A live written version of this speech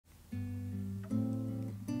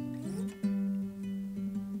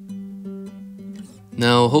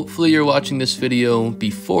Now, hopefully you're watching this video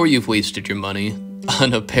before you've wasted your money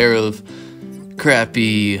on a pair of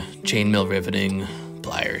crappy chainmail riveting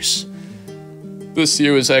pliers. This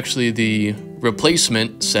here was actually the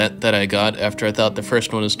replacement set that I got after I thought the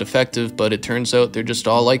first one was defective, but it turns out they're just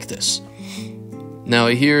all like this. Now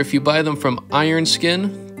I hear if you buy them from Iron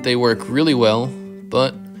Skin, they work really well,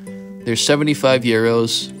 but they're 75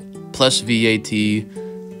 euros plus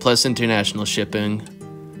VAT plus international shipping.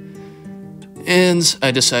 And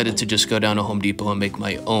I decided to just go down to Home Depot and make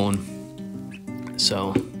my own.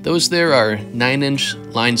 So those there are 9-inch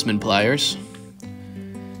linesman pliers.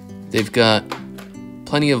 They've got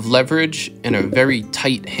plenty of leverage and a very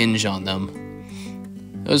tight hinge on them.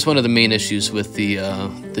 That was one of the main issues with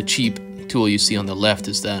the cheap tool you see on the left,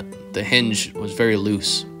 is that the hinge was very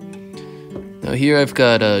loose. Now here I've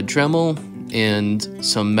got a Dremel and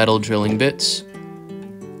some metal drilling bits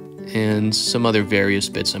and some other various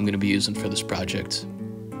bits I'm going to be using for this project.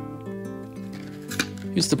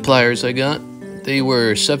 Here's the pliers I got. They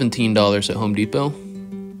were $17 at Home Depot.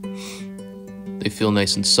 They feel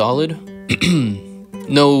nice and solid.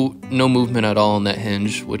 No movement at all on that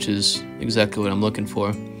hinge, which is exactly what I'm looking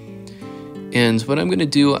for. And what I'm going to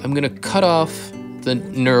do, I'm going to cut off the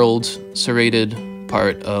knurled, serrated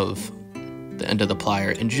part of the end of the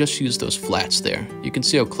plier and just use those flats there. You can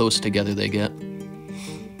see how close together they get.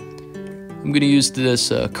 I'm going to use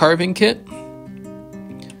this carving kit.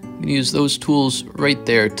 I'm going to use those tools right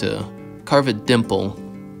there to carve a dimple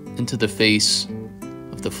into the face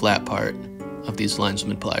of the flat part of these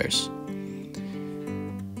linesman pliers.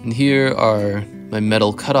 And here are my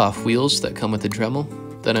metal cutoff wheels that come with the Dremel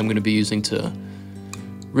that I'm going to be using to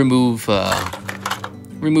remove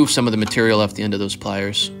some of the material off the end of those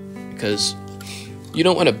pliers, because you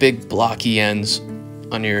don't want a big blocky ends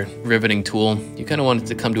on your riveting tool. You kind of want it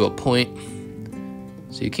to come to a point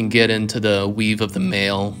so you can get into the weave of the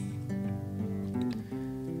mail.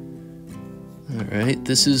 Alright,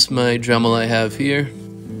 this is my Dremel I have here.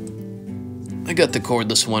 I got the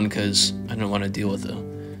cordless one because I don't want to deal with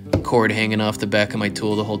a cord hanging off the back of my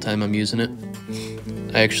tool the whole time I'm using it.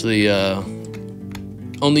 I actually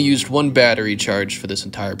only used one battery charge for this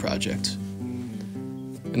entire project.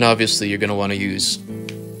 And obviously you're going to want to use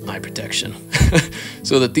eye protection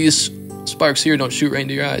so that these sparks here don't shoot right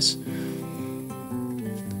into your eyes.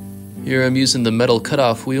 Here I'm using the metal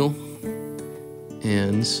cutoff wheel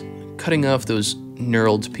and cutting off those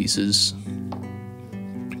knurled pieces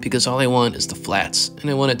because all I want is the flats, and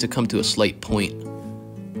I want it to come to a slight point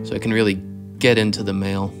so I can really get into the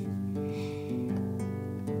mail.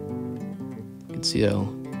 You can see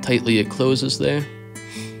how tightly it closes there.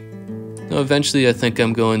 Now eventually I think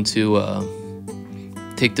I'm going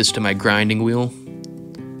to take this to my grinding wheel,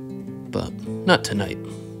 but not tonight.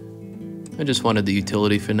 I just wanted the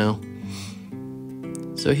utility for now.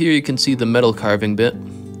 So here you can see the metal carving bit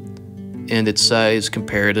and its size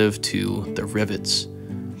comparative to the rivets.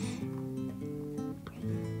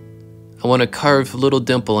 I want to carve a little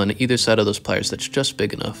dimple on either side of those pliers that's just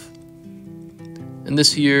big enough. And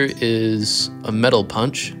this here is a metal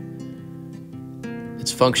punch.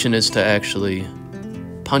 Its function is to actually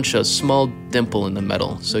punch a small dimple in the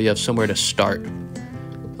metal so you have somewhere to start.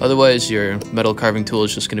 Otherwise your metal carving tool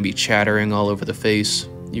is just going to be chattering all over the face.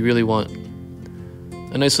 You really want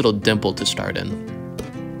a nice little dimple to start in.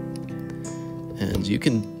 And you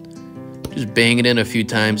can just bang it in a few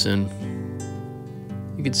times and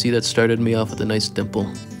you can see that started me off with a nice dimple.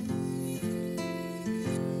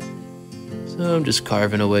 So I'm just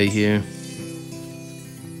carving away here.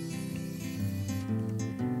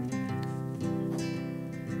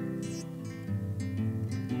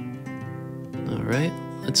 Alright,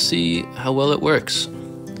 let's see how well it works.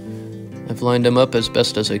 I've lined them up as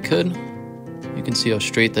best as I could. You can see how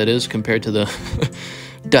straight that is compared to the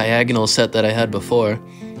diagonal set that I had before.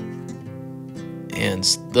 And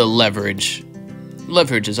the leverage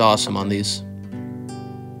is awesome on these.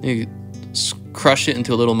 You crush it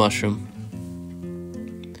into a little mushroom.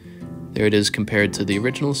 There it is compared to the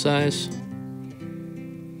original size.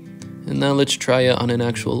 And now let's try it on an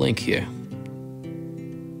actual link here.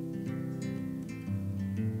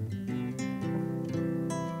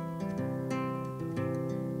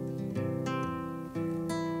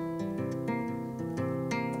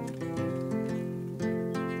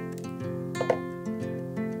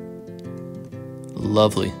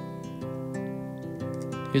 Lovely.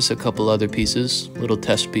 Here's a couple other pieces, little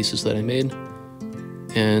test pieces that I made.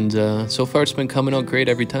 And so far it's been coming out great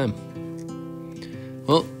every time.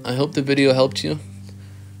 Well, I hope the video helped you.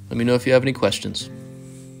 Let me know if you have any questions.